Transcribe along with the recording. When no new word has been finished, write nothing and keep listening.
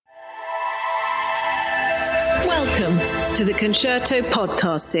to the Concerto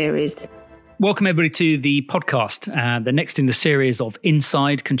podcast series. Welcome everybody to the podcast, the next in the series of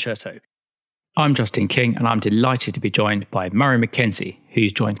Inside Concerto. I'm Justin King, and I'm delighted to be joined by Murray McKenzie, who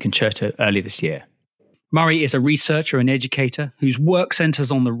joined Concerto earlier this year. Murray is a researcher and educator whose work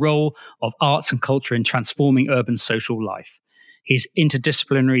centres on the role of arts and culture in transforming urban social life. His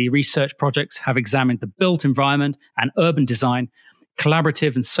interdisciplinary research projects have examined the built environment and urban design,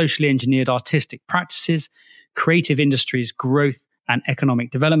 collaborative and socially engineered artistic practices, creative industries, growth and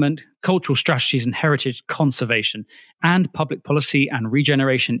economic development, cultural strategies and heritage conservation, and public policy and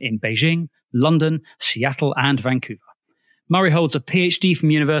regeneration in Beijing, London, Seattle, and Vancouver. Murray holds a PhD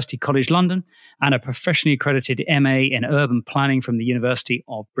from University College London and a professionally accredited MA in urban planning from the University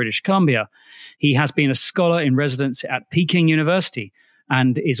of British Columbia. He has been a scholar in residence at Peking University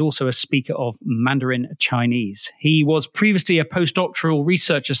and is also a speaker of Mandarin Chinese. He was previously a postdoctoral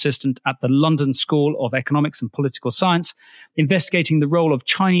research assistant at the London School of Economics and Political Science, investigating the role of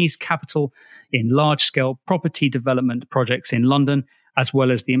Chinese capital in large-scale property development projects in London, as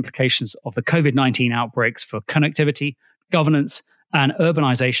well as the implications of the COVID-19 outbreaks for connectivity, governance, and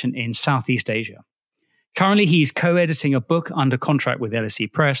urbanization in Southeast Asia. Currently, he's co-editing a book under contract with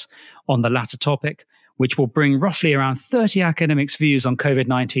LSE Press on the latter topic, which will bring roughly around 30 academics' views on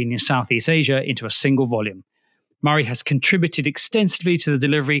COVID-19 in Southeast Asia into a single volume. Murray has contributed extensively to the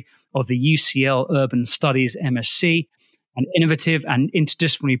delivery of the UCL Urban Studies MSc, an innovative and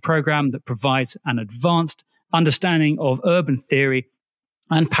interdisciplinary program that provides an advanced understanding of urban theory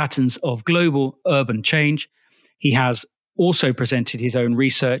and patterns of global urban change. He has also presented his own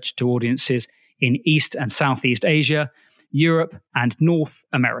research to audiences in East and Southeast Asia, Europe, and North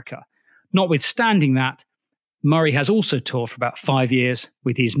America. Notwithstanding that, Murray has also toured for about 5 years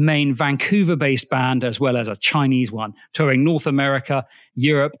with his main Vancouver-based band, as well as a Chinese one, touring North America,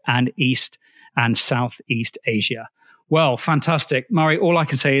 Europe, and East and Southeast Asia. Well, fantastic. Murray, all I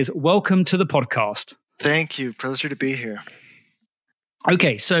can say is welcome to the podcast. Thank you. Pleasure to be here.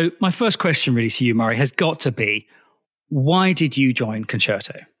 Okay, so my first question really to you, Murray, has got to be, why did you join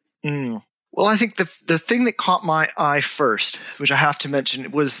Concerto? Well, I think the thing that caught my eye first, which I have to mention,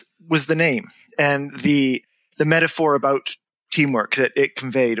 was the name and the metaphor about teamwork that it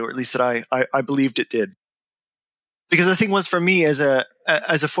conveyed, or at least that I believed it did. Because the thing was, for me as a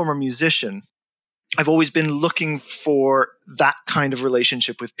former musician, I've always been looking for that kind of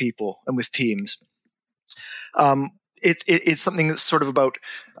relationship with people and with teams. It's something that's sort of about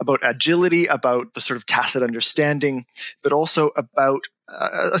agility, about the sort of tacit understanding, but also about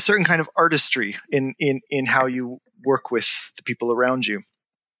a certain kind of artistry in how you work with the people around you.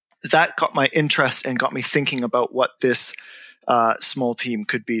 That got my interest and got me thinking about what this small team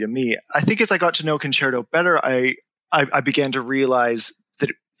could be to me. I think as I got to know Concerto better, I began to realize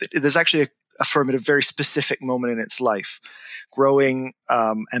that there's actually a firm at a very specific moment in its life, growing,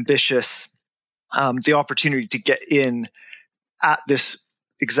 ambitious. The opportunity to get in at this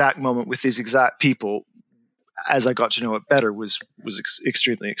exact moment with these exact people, as I got to know it better, was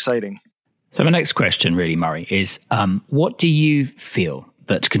extremely exciting. So my next question really, Murray, is what do you feel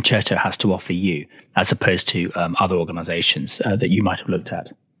that Concerto has to offer you as opposed to other organizations that you might have looked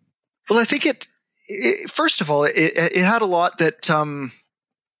at? Well, I think it first of all, it had a lot that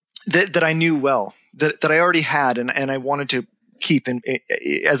I knew well, that I already had, and I wanted to keep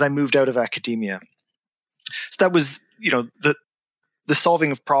as I moved out of academia. So that was, the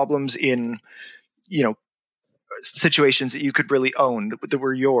solving of problems in, situations that you could really own, that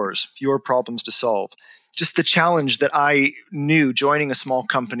were yours, your problems to solve. Just the challenge that I knew joining a small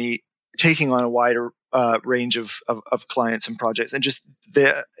company, taking on a wider range of clients and projects, and just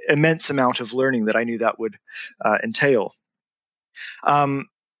the immense amount of learning that I knew that would entail. And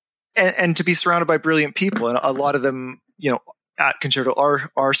to be surrounded by brilliant people, and a lot of them, at Concerto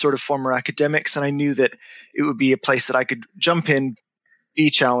are sort of former academics, and I knew that it would be a place that I could jump in, be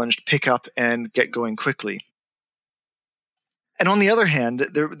challenged, pick up, and get going quickly. And on the other hand,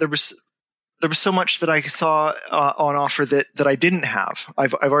 there was so much that I saw on offer that I didn't have.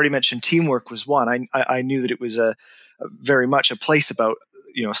 I've already mentioned teamwork was one. I knew that it was a very much a place about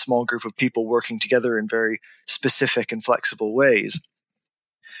a small group of people working together in very specific and flexible ways.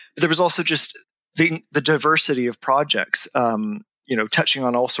 But there was also just the diversity of projects, touching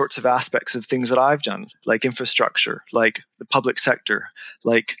on all sorts of aspects of things that I've done, like infrastructure, like the public sector,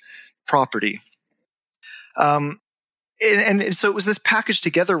 like property. And so it was this package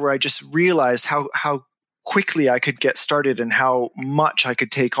together where I just realized how quickly I could get started and how much I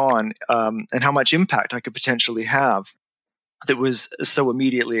could take on, and how much impact I could potentially have, that was so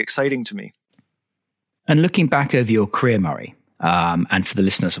immediately exciting to me. And looking back over your career, Murray, and for the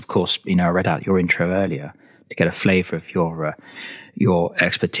listeners, of course, I read out your intro earlier. to get a flavour of your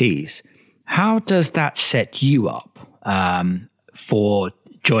expertise. How does that set you up for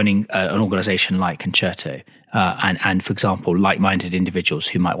joining an organisation like Concerto and, for example, like-minded individuals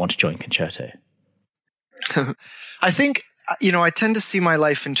who might want to join Concerto? I think, I tend to see my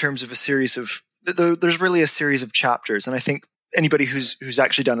life in terms of a series of, there's really a series of chapters. And I think anybody who's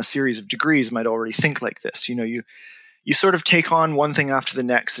actually done a series of degrees might already think like this. You sort of take on one thing after the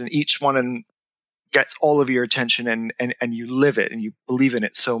next, and each one gets all of your attention, and you live it and you believe in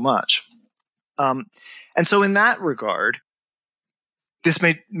it so much. And so in that regard, this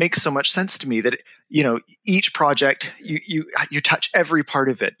makes so much sense to me that, each project, you touch every part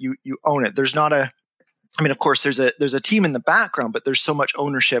of it. You own it. There's not of course there's a team in the background, but there's so much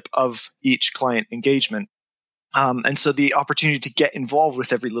ownership of each client engagement. And so the opportunity to get involved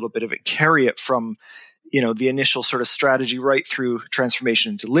with every little bit of it, carry it from, the initial sort of strategy right through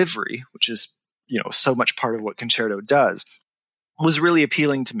transformation and delivery, which is, so much part of what Concerto does, was really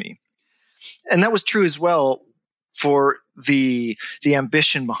appealing to me. And that was true as well for the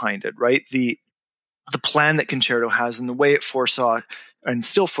ambition behind it, right? The plan that Concerto has and the way it foresaw and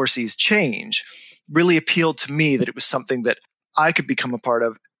still foresees change really appealed to me, that it was something that I could become a part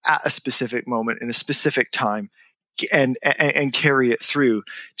of at a specific moment in a specific time and carry it through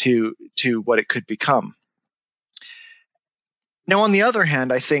to what it could become. Now, on the other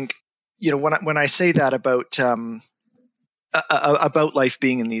hand, I think, when I say that about life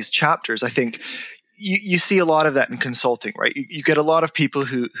being in these chapters, I think you see a lot of that in consulting, right? You get a lot of people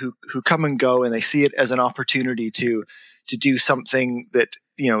who come and go, and they see it as an opportunity to do something that,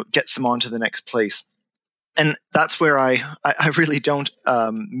 gets them on to the next place. And that's where I really don't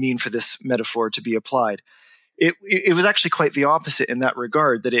mean for this metaphor to be applied. It was actually quite the opposite in that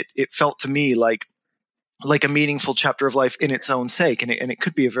regard, that it felt to me like a meaningful chapter of life in its own sake. And it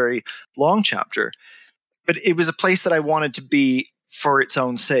could be a very long chapter, but it was a place that I wanted to be for its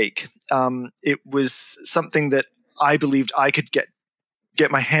own sake. It was something that I believed I could get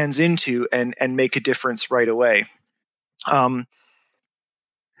my hands into and make a difference right away.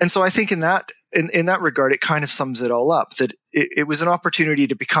 And so I think in that regard, it kind of sums it all up, that it was an opportunity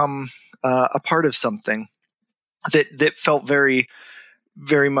to become a part of something that felt very,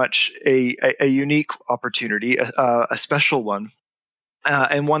 very much a unique opportunity, a special one,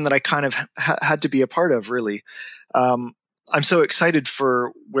 and one that I kind of had to be a part of, really. I'm so excited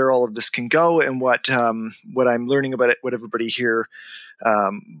for where all of this can go and what I'm learning about it, what everybody here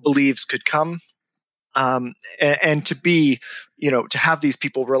believes could come. And to be, to have these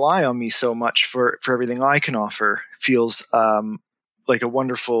people rely on me so much for everything I can offer feels like a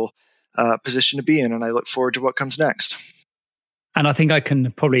wonderful position to be in. And I look forward to what comes next. And I think I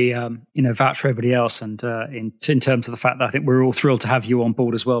can probably, vouch for everybody else. And in terms of the fact that I think we're all thrilled to have you on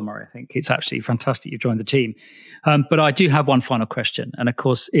board as well, Murray. I think it's actually fantastic you've joined the team. But I do have one final question. And of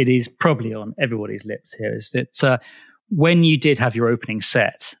course, it is probably on everybody's lips here, is that when you did have your opening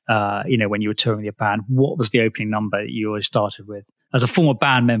set, when you were touring your band, what was the opening number that you always started with? As a former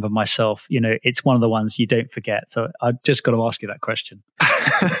band member myself, it's one of the ones you don't forget. So I've just got to ask you that question.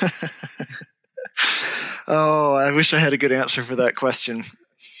 Oh, I wish I had a good answer for that question.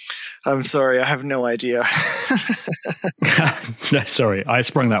 I'm sorry, I have no idea. No, sorry, I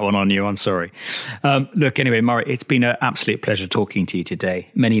sprung that one on you. I'm sorry. Look, anyway, Murray, it's been an absolute pleasure talking to you today.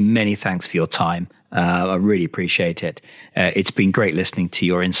 Many, many thanks for your time. I really appreciate it. It's been great listening to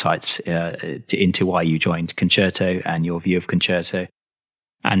your insights into why you joined Concerto and your view of Concerto,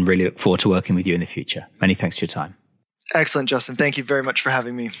 and really look forward to working with you in the future. Many thanks for your time. Excellent, Justin. Thank you very much for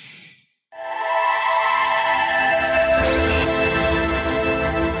having me.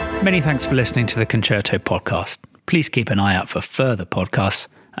 Many thanks for listening to the Concerto podcast. Please keep an eye out for further podcasts.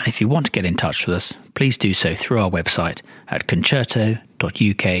 And if you want to get in touch with us, please do so through our website at concerto.uk.com.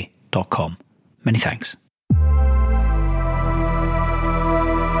 Many thanks.